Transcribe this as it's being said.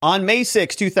On May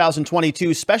 6,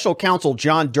 2022, special counsel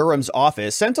John Durham's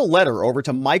office sent a letter over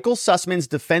to Michael Sussman's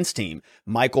defense team.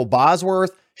 Michael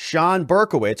Bosworth, Sean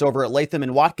Berkowitz over at Latham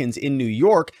 & Watkins in New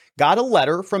York got a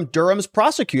letter from Durham's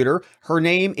prosecutor. Her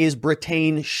name is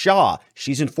Brittane Shaw.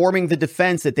 She's informing the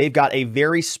defense that they've got a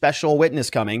very special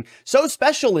witness coming. So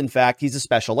special, in fact, he's a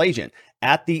special agent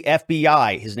at the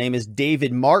FBI. His name is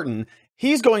David Martin.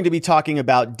 He's going to be talking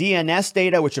about DNS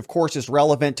data, which of course is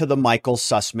relevant to the Michael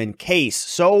Sussman case.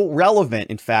 So relevant,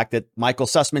 in fact, that Michael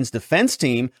Sussman's defense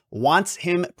team wants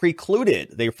him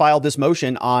precluded. They filed this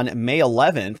motion on May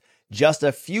 11th, just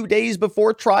a few days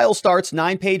before trial starts,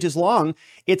 9 pages long.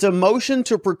 It's a motion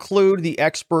to preclude the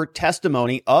expert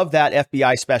testimony of that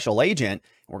FBI special agent.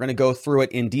 We're going to go through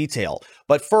it in detail.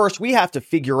 But first, we have to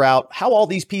figure out how all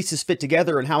these pieces fit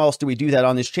together, and how else do we do that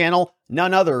on this channel?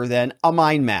 None other than a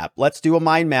mind map. Let's do a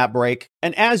mind map break.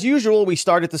 And as usual, we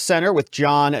start at the center with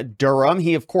John Durham.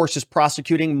 He, of course, is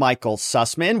prosecuting Michael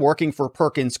Sussman, working for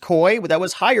Perkins Coie, that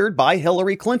was hired by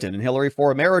Hillary Clinton and Hillary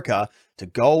for America to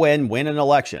go and win an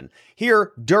election.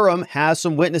 Here, Durham has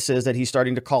some witnesses that he's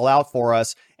starting to call out for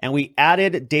us, and we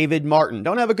added David Martin.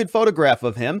 Don't have a good photograph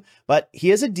of him, but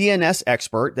he is a DNS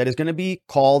expert that is going to be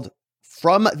called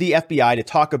from the FBI to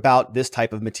talk about this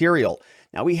type of material.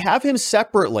 Now, we have him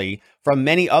separately from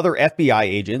many other FBI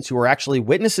agents who are actually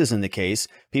witnesses in the case.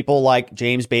 People like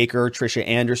James Baker, Tricia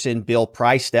Anderson, Bill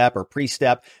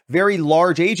Priestep, very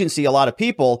large agency, a lot of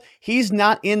people. He's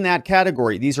not in that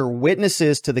category. These are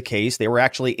witnesses to the case. They were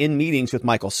actually in meetings with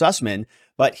Michael Sussman,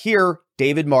 but here,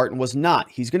 David Martin was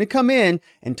not. He's going to come in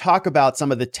and talk about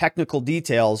some of the technical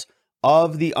details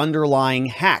of the underlying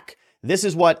hack. This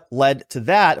is what led to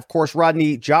that. Of course,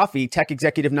 Rodney Joffe, tech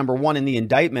executive number 1 in the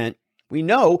indictment, we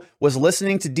know was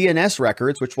listening to DNS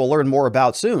records, which we'll learn more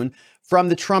about soon, from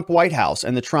the Trump White House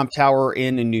and the Trump Tower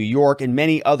in New York and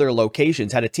many other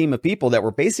locations, had a team of people that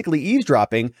were basically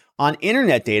eavesdropping on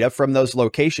internet data from those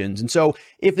locations. And so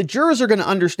if the jurors are going to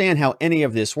understand how any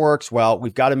of this works, well,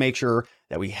 we've got to make sure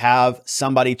that we have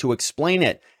somebody to explain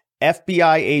it.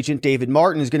 FBI agent David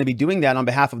Martin is going to be doing that on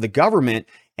behalf of the government,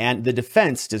 and the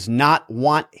defense does not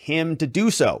want him to do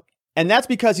so. And that's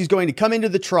because he's going to come into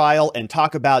the trial and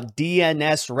talk about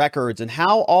DNS records and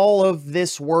how all of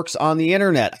this works on the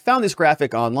internet. I found this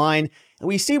graphic online, and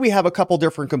we see we have a couple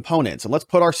different components. And let's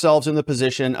put ourselves in the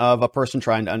position of a person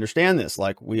trying to understand this,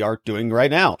 like we are doing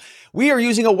right now. We are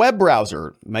using a web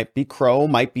browser. Might be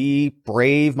Chrome, might be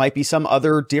Brave, might be some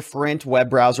other different web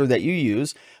browser that you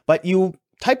use, but you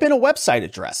type in a website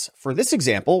address. For this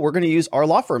example, we're going to use our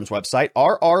law firm's website,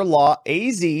 rrlawaz.com.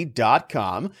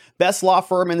 Best law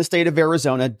firm in the state of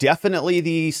Arizona, definitely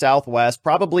the Southwest,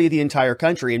 probably the entire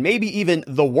country, and maybe even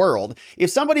the world. If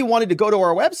somebody wanted to go to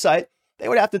our website, they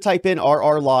would have to type in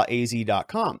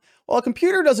rrlawaz.com. Well, a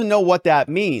computer doesn't know what that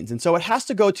means, and so it has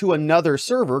to go to another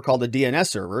server called a DNS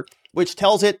server, which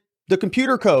tells it the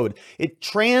computer code. It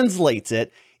translates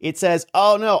it. It says,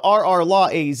 oh no,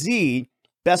 rrlawaz,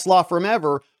 best law firm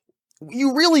ever,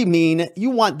 you really mean you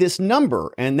want this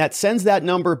number. And that sends that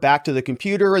number back to the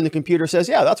computer, and the computer says,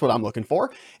 yeah, that's what I'm looking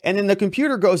for. And then the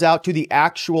computer goes out to the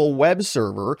actual web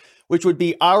server, which would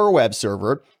be our web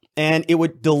server, and it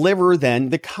would deliver then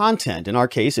the content. In our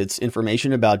case, it's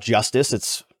information about justice.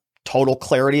 It's total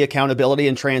clarity, accountability,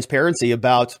 and transparency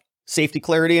about safety,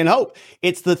 clarity, and hope.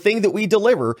 It's the thing that we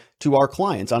deliver to our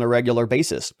clients on a regular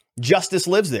basis. Justice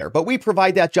lives there, but we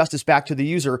provide that justice back to the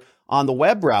user on the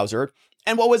web browser.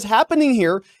 And what was happening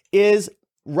here is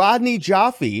Rodney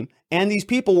Joffe and these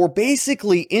people were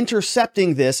basically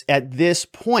intercepting this at this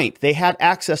point. They had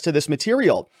access to this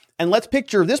material. And let's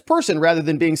picture this person, rather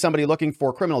than being somebody looking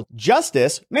for criminal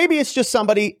justice, maybe it's just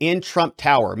somebody in Trump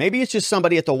Tower. Maybe it's just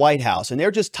somebody at the White House, and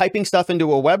they're just typing stuff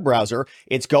into a web browser.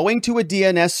 It's going to a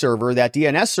DNS server. That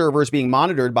DNS server is being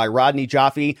monitored by Rodney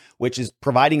Joffe, which is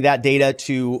providing that data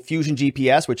to Fusion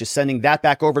GPS, which is sending that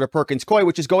back over to Perkins Coie,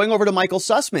 which is going over to Michael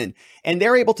Sussman. And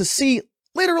they're able to see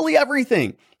literally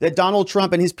everything that Donald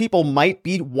Trump and his people might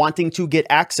be wanting to get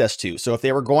access to. So if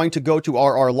they were going to go to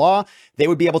RR Law, they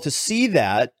would be able to see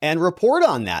that and report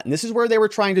on that. And this is where they were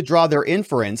trying to draw their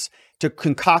inference to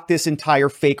concoct this entire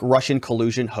fake Russian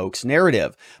collusion hoax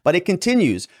narrative. But it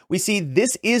continues. We see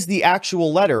this is the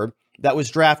actual letter that was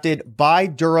drafted by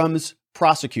Durham's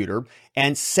prosecutor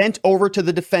and sent over to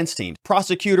the defense team.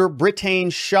 Prosecutor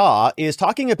Brittane Shaw is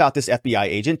talking about this FBI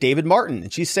agent, David Martin,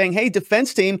 and she's saying, hey,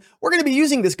 defense team, we're going to be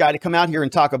using this guy to come out here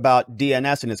and talk about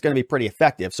DNS, and it's going to be pretty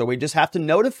effective. So we just have to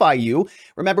notify you.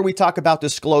 Remember, we talk about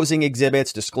disclosing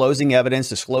exhibits, disclosing evidence,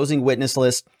 disclosing witness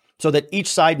lists, so that each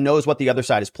side knows what the other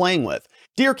side is playing with.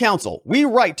 Dear counsel, we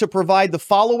write to provide the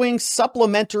following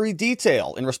supplementary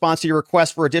detail in response to your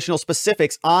request for additional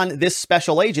specifics on this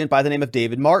special agent by the name of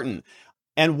David Martin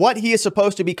and what he is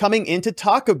supposed to be coming in to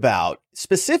talk about,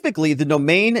 specifically the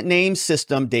domain name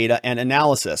system data and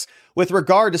analysis. With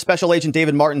regard to Special Agent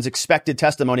David Martin's expected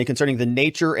testimony concerning the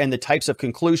nature and the types of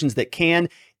conclusions that can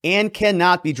and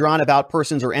cannot be drawn about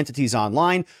persons or entities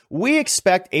online, we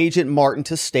expect Agent Martin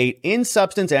to state in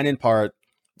substance and in part,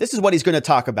 this is what he's going to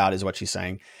talk about, is what she's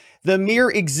saying. The mere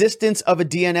existence of a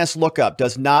DNS lookup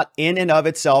does not in and of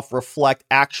itself reflect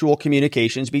actual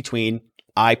communications between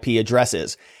IP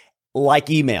addresses, like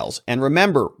emails. And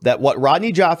remember that what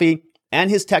Rodney Joffe and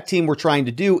his tech team were trying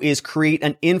to do is create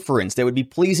an inference that would be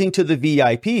pleasing to the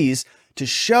VIPs to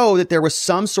show that there was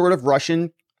some sort of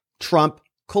Russian-Trump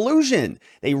collusion.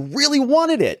 They really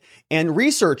wanted it. And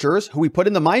researchers who we put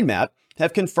in the mind map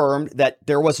have confirmed that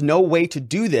there was no way to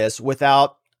do this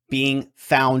without being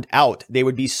found out. They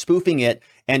would be spoofing it,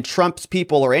 and Trump's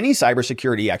people or any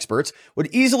cybersecurity experts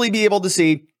would easily be able to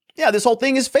see, yeah, this whole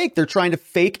thing is fake. They're trying to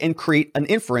fake and create an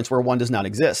inference where one does not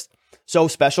exist. So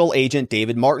Special Agent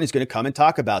David Martin is going to come and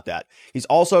talk about that. He's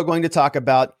also going to talk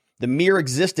about the mere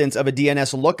existence of a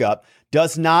DNS lookup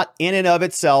does not in and of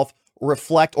itself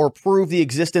reflect or prove the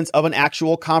existence of an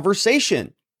actual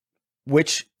conversation,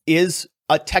 which is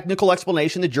a technical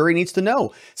explanation the jury needs to know.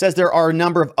 It says there are a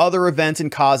number of other events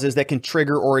and causes that can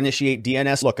trigger or initiate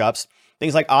DNS lookups,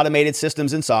 things like automated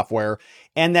systems and software,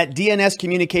 and that DNS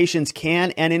communications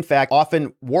can and in fact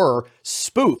often were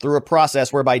spoofed through a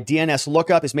process whereby DNS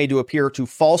lookup is made to appear to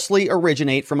falsely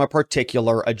originate from a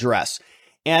particular address.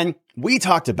 And we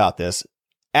talked about this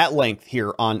at length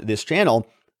here on this channel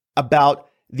about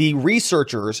the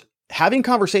researchers having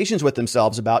conversations with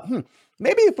themselves about,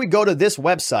 maybe if we go to this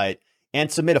website and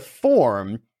submit a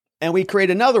form and we create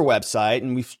another website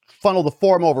and we funnel the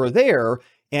form over there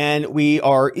and we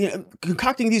are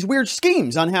concocting these weird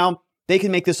schemes on how they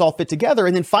can make this all fit together.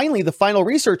 And then finally, the final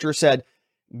researcher said,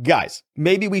 guys,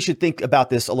 maybe we should think about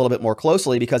this a little bit more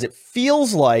closely because it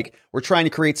feels like we're trying to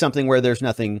create something where there's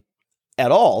nothing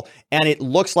at all. And it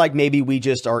looks like maybe we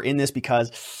just are in this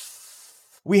because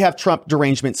we have Trump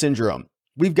derangement syndrome.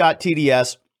 We've got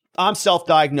TDS. I'm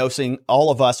self-diagnosing,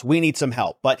 all of us. We need some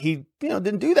help. But he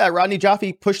didn't do that. Rodney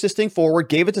Joffe pushed this thing forward,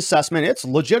 gave it to Sussman. It's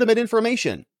legitimate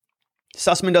information.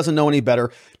 Sussman doesn't know any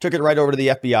better, took it right over to the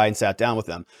FBI and sat down with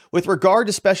them. With regard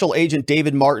to Special Agent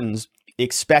David Martin's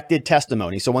expected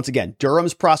testimony, so once again,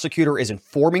 Durham's prosecutor is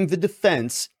informing the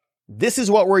defense. This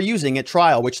is what we're using at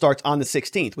trial, which starts on the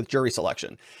 16th with jury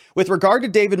selection. With regard to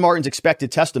David Martin's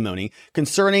expected testimony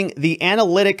concerning the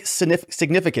analytic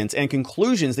significance and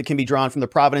conclusions that can be drawn from the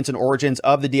provenance and origins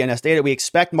of the DNS data, we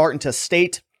expect Martin to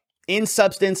state in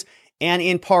substance and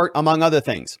in part, among other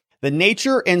things, the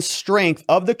nature and strength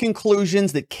of the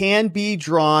conclusions that can be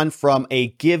drawn from a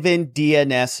given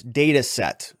DNS data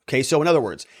set. Okay, so in other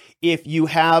words, if you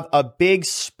have a big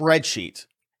spreadsheet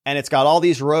and it's got all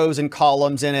these rows and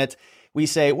columns in it, we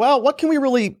say, well, what can we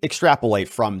really extrapolate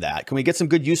from that? Can we get some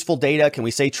good, useful data? Can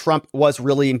we say Trump was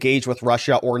really engaged with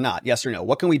Russia or not? Yes or no?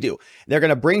 What can we do? They're going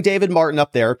to bring David Martin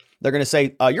up there. They're going to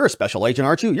say, you're a special agent,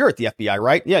 aren't you? You're at the FBI,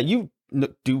 right? Yeah, you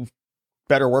do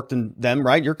better work than them,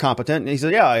 right? You're competent. And he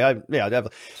said, yeah,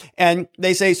 definitely. And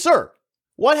they say, sir,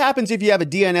 what happens if you have a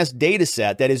DNS data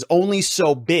set that is only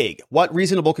so big? What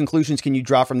reasonable conclusions can you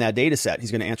draw from that data set?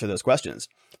 He's going to answer those questions.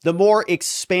 The more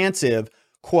expansive,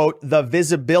 quote, the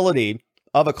visibility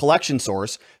of a collection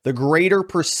source, the greater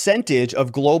percentage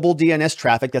of global DNS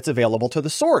traffic that's available to the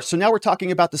source. So now we're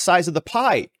talking about the size of the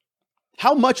pie.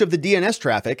 How much of the DNS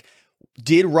traffic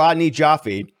did Rodney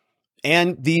Joffe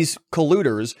and these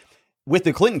colluders with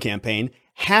the Clinton campaign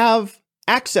have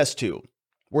access to?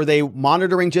 Were they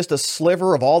monitoring just a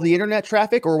sliver of all the internet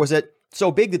traffic, or was it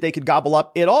so big that they could gobble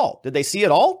up it all? Did they see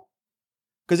it all?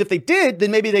 Because if they did,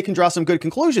 then maybe they can draw some good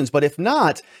conclusions. But if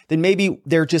not, then maybe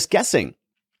they're just guessing.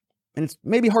 And it's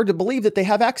maybe hard to believe that they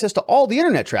have access to all the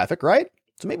internet traffic, right?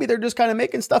 So maybe they're just kind of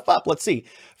making stuff up. Let's see.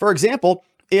 For example,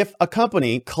 if a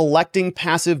company collecting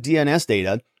passive DNS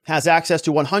data has access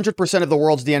to 100% of the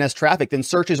world's DNS traffic, then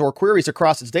searches or queries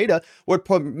across its data would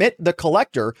permit the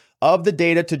collector of the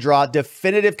data to draw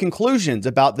definitive conclusions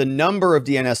about the number of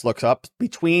DNS lookups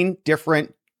between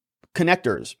different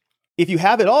connectors. If you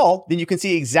have it all, then you can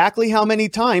see exactly how many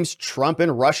times Trump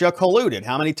and Russia colluded,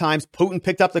 how many times Putin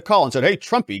picked up the call and said, hey,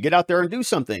 Trumpy, get out there and do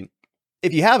something.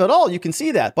 If you have it all, you can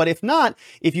see that. But if not,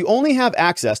 if you only have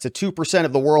access to 2%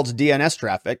 of the world's DNS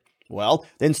traffic, well,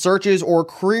 then searches or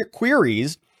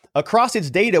queries across its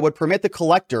data would permit the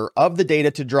collector of the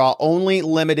data to draw only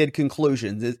limited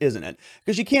conclusions, isn't it?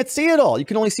 Because you can't see it all. You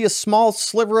can only see a small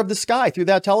sliver of the sky through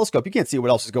that telescope. You can't see what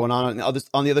else is going on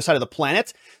the other side of the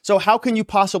planet. So how can you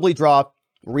possibly draw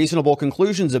reasonable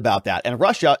conclusions about that? And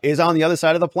Russia is on the other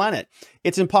side of the planet.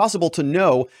 It's impossible to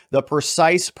know the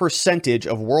precise percentage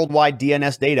of worldwide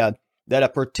DNS data that a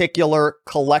particular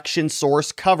collection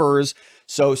source covers.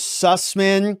 So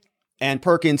Sussman and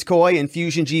Perkins Coie and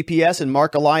Fusion GPS and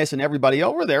Mark Elias and everybody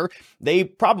over there, they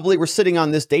probably were sitting on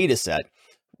this data set.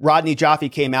 Rodney Jaffe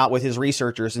came out with his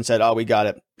researchers and said, oh, we got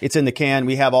it. It's in the can.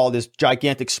 We have all this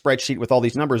gigantic spreadsheet with all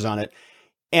these numbers on it.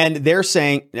 And they're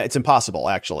saying it's impossible,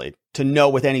 actually, to know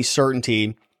with any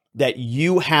certainty that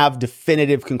you have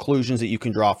definitive conclusions that you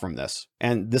can draw from this.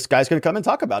 And this guy's going to come and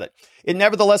talk about it. It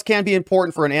nevertheless can be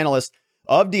important for an analyst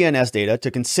of DNS data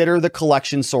to consider the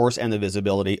collection source and the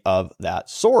visibility of that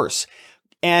source.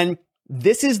 And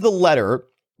this is the letter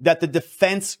that the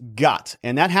defense got.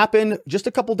 And that happened just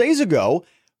a couple days ago.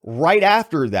 Right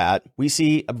after that, we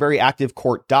see a very active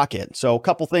court docket. So a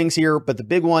couple things here, but the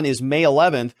big one is May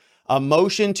 11th, a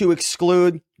motion to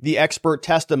exclude the expert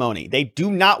testimony. They do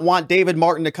not want David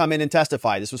Martin to come in and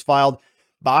testify. This was filed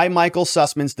by Michael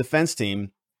Sussman's defense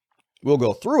team. We'll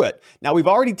go through it. Now, we've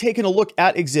already taken a look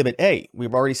at Exhibit A.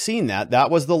 We've already seen that.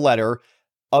 That was the letter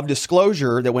of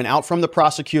disclosure that went out from the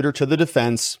prosecutor to the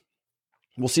defense.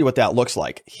 We'll see what that looks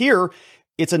like. Here,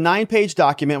 it's a 9-page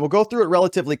document. We'll go through it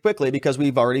relatively quickly because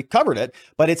we've already covered it.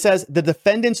 But it says the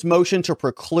defendant's motion to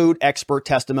preclude expert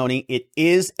testimony. It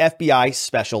is FBI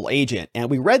special agent. And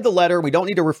we read the letter. We don't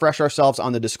need to refresh ourselves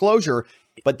on the disclosure.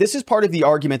 But this is part of the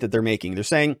argument that they're making. They're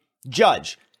saying,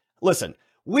 Judge, listen,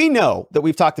 we know that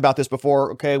we've talked about this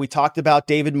before. Okay, we talked about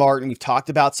David Martin. We've talked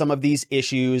about some of these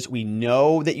issues. We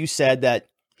know that you said that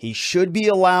he should be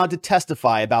allowed to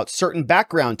testify about certain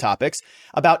background topics,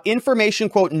 about information,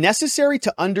 quote, necessary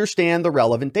to understand the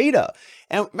relevant data.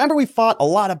 And remember, we fought a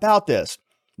lot about this.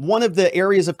 One of the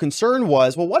areas of concern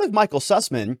was, well, what if Michael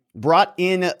Sussman brought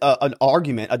in an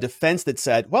argument, a defense that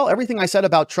said, well, everything I said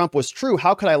about Trump was true.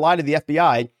 How could I lie to the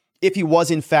FBI if he was,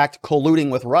 in fact,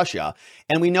 colluding with Russia?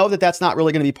 And we know that that's not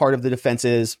really going to be part of the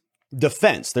defense's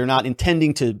defense. They're not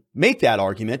intending to make that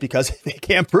argument because they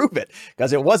can't prove it,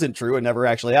 because it wasn't true and never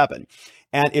actually happened.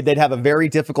 And they'd have a very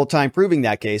difficult time proving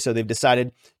that case. So they've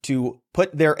decided to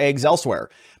put their eggs elsewhere.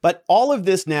 But all of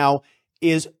this now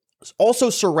is also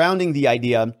surrounding the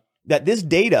idea that this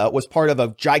data was part of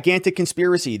a gigantic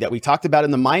conspiracy that we talked about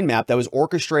in the mind map that was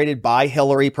orchestrated by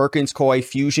Hillary, Perkins Coie,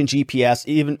 Fusion GPS,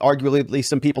 even arguably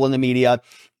some people in the media,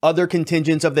 other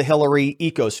contingents of the Hillary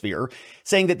ecosphere,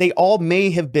 saying that they all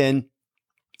may have been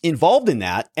involved in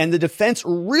that. And the defense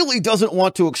really doesn't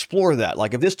want to explore that.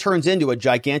 Like, if this turns into a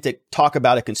gigantic talk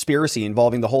about a conspiracy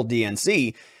involving the whole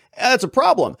DNC, that's a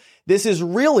problem. This is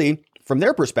really, from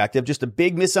their perspective, just a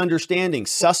big misunderstanding.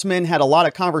 Sussman had a lot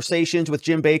of conversations with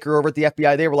Jim Baker over at the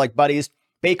FBI. They were like buddies.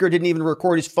 Baker didn't even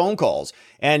record his phone calls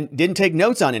and didn't take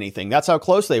notes on anything. That's how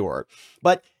close they were.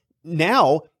 But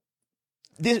now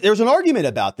there's an argument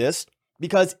about this,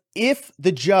 because if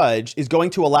the judge is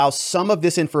going to allow some of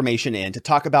this information in to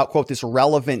talk about, quote, this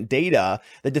relevant data,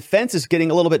 the defense is getting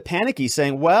a little bit panicky,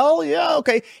 saying, well, yeah,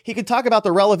 okay, he could talk about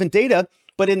the relevant data,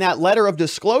 but in that letter of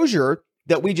disclosure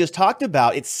that we just talked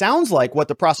about, it sounds like what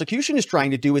the prosecution is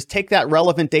trying to do is take that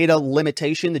relevant data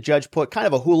limitation. The judge put kind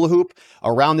of a hula hoop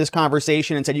around this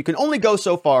conversation and said, you can only go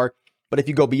so far, but if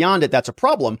you go beyond it, that's a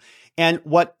problem. And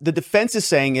what the defense is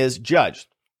saying is, Judge,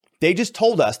 they just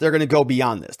told us they're going to go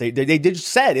beyond this. They just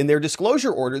said in their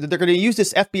disclosure order that they're going to use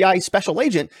this FBI special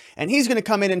agent, and he's going to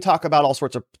come in and talk about all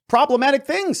sorts of problematic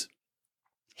things.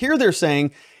 Here they're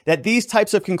saying that these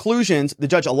types of conclusions, the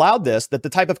judge allowed this, that the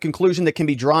type of conclusion that can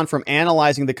be drawn from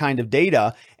analyzing the kind of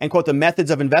data and, quote, the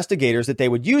methods of investigators that they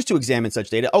would use to examine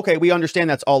such data. Okay, we understand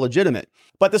that's all legitimate.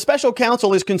 But the special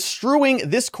counsel is construing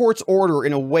this court's order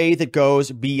in a way that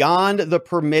goes beyond the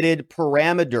permitted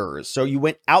parameters. So you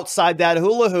went outside that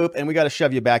hula hoop and we got to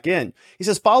shove you back in. He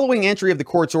says, following entry of the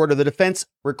court's order, the defense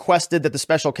requested that the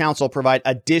special counsel provide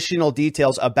additional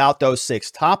details about those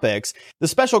 6 topics. The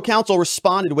special counsel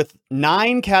responded with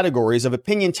 9 categories of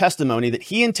opinion testimony that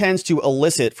he intends to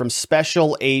elicit from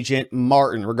Special Agent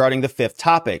Martin regarding the 5th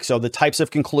topic. So the types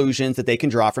of conclusions that they can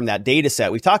draw from that data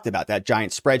set we talked about, that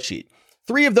giant spreadsheet.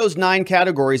 3 of those 9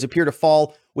 categories appear to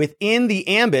fall within the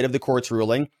ambit of the court's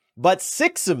ruling, but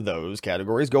 6 of those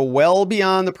categories go well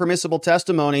beyond the permissible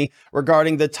testimony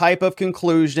regarding the type of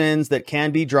conclusions that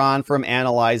can be drawn from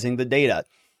analyzing the data.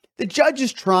 The judge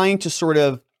is trying to sort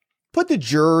of put the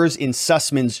jurors in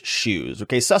Sussman's shoes.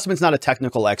 Okay, Sussman's not a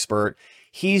technical expert.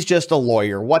 He's just a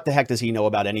lawyer. What the heck does he know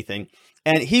about anything?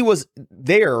 And he was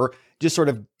there just sort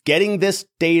of getting this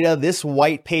data, this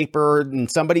white paper,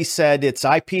 and somebody said it's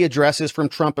IP addresses from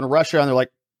Trump and Russia. And they're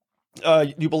like,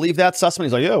 you believe that, Sussman?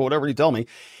 He's like, yeah, whatever you tell me.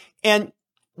 And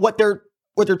what they're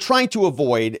trying to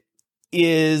avoid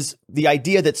is the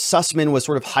idea that Sussman was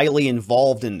sort of highly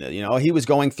involved in it. He was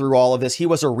going through all of this. He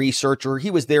was a researcher. He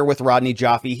was there with Rodney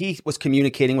Jaffe. He was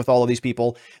communicating with all of these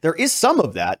people. There is some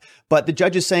of that, but the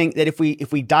judge is saying that if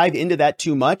we dive into that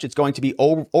too much, it's going to be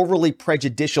overly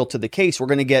prejudicial to the case. We're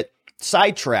going to get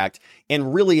sidetracked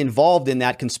and really involved in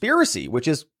that conspiracy, which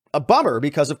is a bummer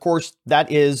because, of course, that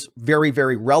is very,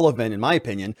 very relevant, in my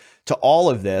opinion, to all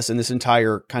of this and this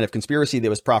entire kind of conspiracy that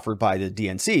was proffered by the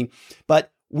DNC.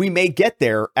 But we may get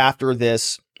there after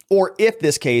this, or if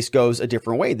this case goes a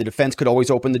different way. The defense could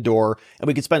always open the door, and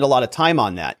we could spend a lot of time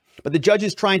on that. But the judge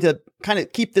is trying to kind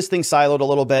of keep this thing siloed a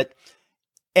little bit,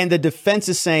 and the defense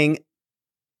is saying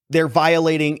they're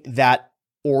violating that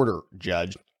order,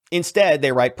 Judge. Instead,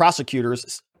 they write,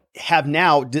 prosecutors have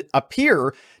now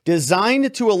appear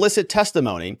designed to elicit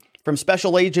testimony from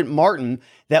Special Agent Martin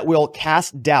that will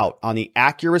cast doubt on the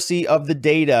accuracy of the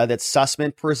data that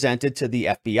Sussman presented to the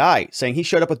FBI, saying he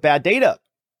showed up with bad data,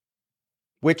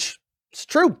 which is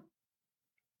true.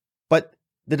 But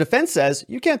the defense says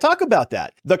you can't talk about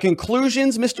that. The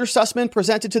conclusions Mr. Sussman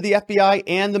presented to the FBI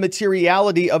and the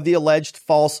materiality of the alleged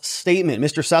false statement.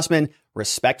 Mr. Sussman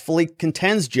respectfully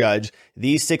contends, Judge,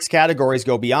 these 6 categories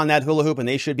go beyond that hula hoop and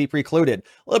they should be precluded.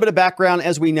 A little bit of background,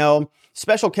 as we know,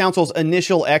 special counsel's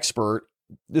initial expert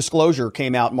disclosure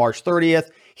came out March 30th.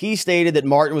 He stated that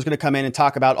Martin was going to come in and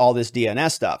talk about all this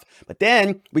DNS stuff. But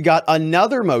then we got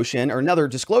another motion or another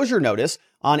disclosure notice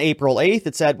on April 8th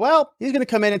that said, well, he's going to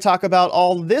come in and talk about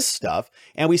all this stuff.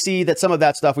 And we see that some of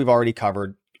that stuff we've already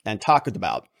covered and talked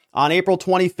about. On April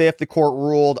 25th, the court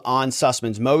ruled on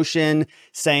Sussman's motion,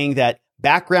 saying that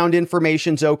background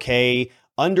information's okay,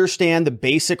 understand the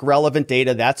basic relevant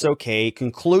data, that's okay,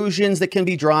 conclusions that can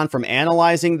be drawn from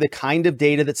analyzing the kind of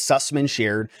data that Sussman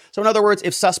shared. So in other words,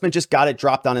 if Sussman just got it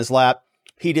dropped on his lap,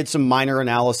 he did some minor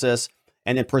analysis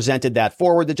and then presented that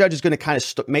forward, the judge is going to kind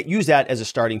of use that as a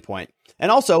starting point. And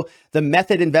also the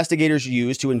method investigators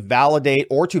use to invalidate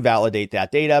or to validate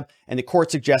that data. And the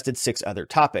court suggested 6 other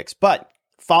topics. But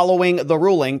following the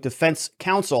ruling, defense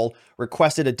counsel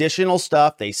requested additional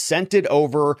stuff. They sent it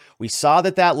over. We saw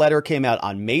that letter came out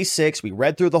on May 6th. We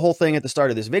read through the whole thing at the start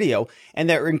of this video, and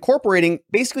they're incorporating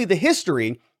basically the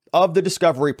history of the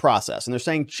discovery process. And they're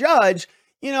saying, Judge,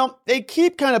 they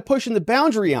keep kind of pushing the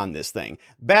boundary on this thing.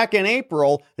 Back in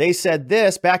April, they said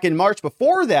this. Back in March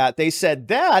before that, they said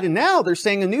that. And now they're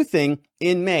saying a new thing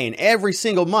in May. And every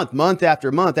single month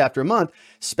after month after month,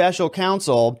 special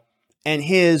counsel and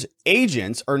his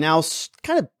agents are now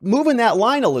kind of moving that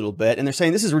line a little bit. And they're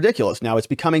saying this is ridiculous. Now it's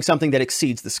becoming something that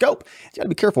exceeds the scope. You got to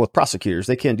be careful with prosecutors.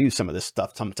 They can do some of this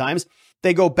stuff sometimes.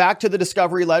 They go back to the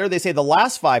discovery letter. They say the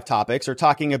last 5 topics are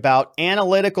talking about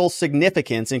analytical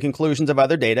significance and conclusions of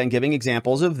other data and giving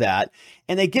examples of that.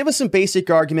 And they give us some basic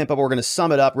argument, but we're going to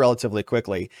sum it up relatively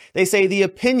quickly. They say the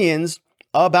opinions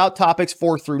about topics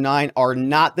 4 through 9 are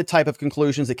not the type of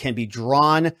conclusions that can be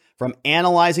drawn from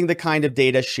analyzing the kind of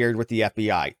data shared with the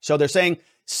FBI. So they're saying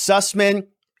Sussman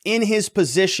in his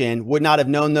position would not have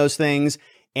known those things.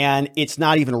 And it's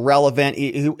not even relevant.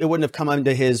 It wouldn't have come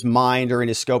into his mind or in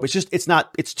his scope.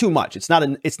 It's too much. It's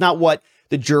not what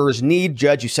the jurors need.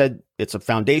 Judge, you said it's a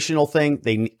foundational thing.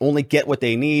 They only get what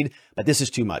they need, but this is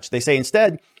too much. They say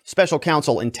instead, special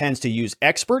counsel intends to use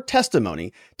expert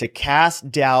testimony to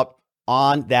cast doubt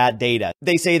on that data.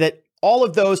 They say that all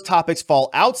of those topics fall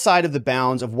outside of the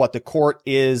bounds of what the court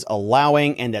is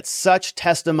allowing and that such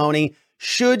testimony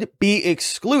should be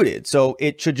excluded. So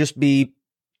it should just be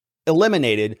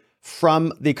eliminated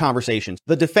from the conversations.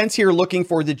 The defense here looking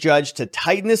for the judge to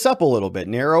tighten this up a little bit,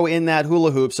 narrow in that hula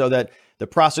hoop so that the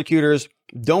prosecutors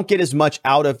don't get as much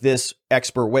out of this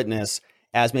expert witness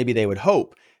as maybe they would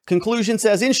hope. Conclusion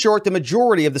says, in short, the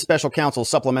majority of the special counsel's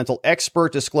supplemental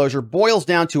expert disclosure boils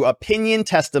down to opinion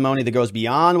testimony that goes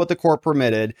beyond what the court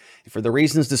permitted. For the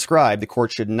reasons described, the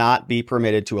court should not be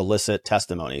permitted to elicit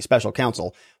testimony. Special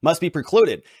counsel must be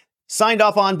precluded. Signed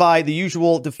off on by the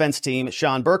usual defense team,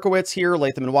 Sean Berkowitz here,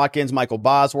 Latham and Watkins, Michael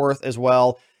Bosworth as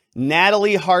well,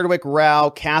 Natalie Hardwick Rao,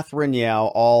 Catherine Yao,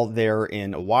 all there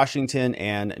in Washington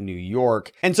and New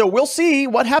York. And so we'll see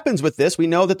what happens with this. We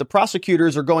know that the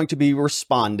prosecutors are going to be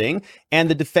responding and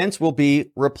the defense will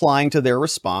be replying to their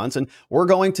response. And we're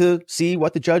going to see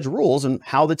what the judge rules and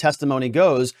how the testimony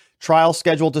goes. Trial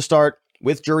scheduled to start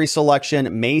with jury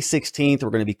selection May 16th. We're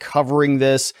going to be covering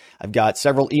this. I've got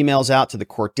several emails out to the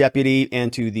court deputy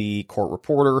and to the court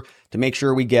reporter to make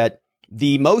sure we get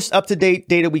the most up-to-date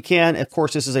data we can. Of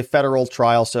course, this is a federal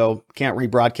trial, so can't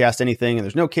rebroadcast anything, and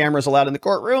there's no cameras allowed in the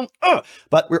courtroom.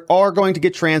 But we are going to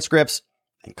get transcripts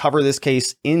and cover this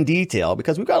case in detail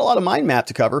because we've got a lot of mind map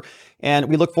to cover, and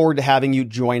we look forward to having you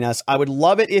join us. I would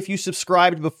love it if you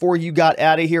subscribed before you got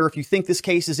out of here. If you think this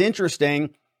case is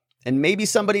interesting and maybe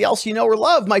somebody else you know or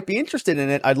love might be interested in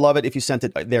it, I'd love it if you sent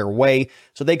it their way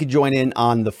so they could join in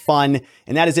on the fun.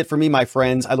 And that is it for me, my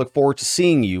friends. I look forward to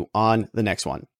seeing you on the next one.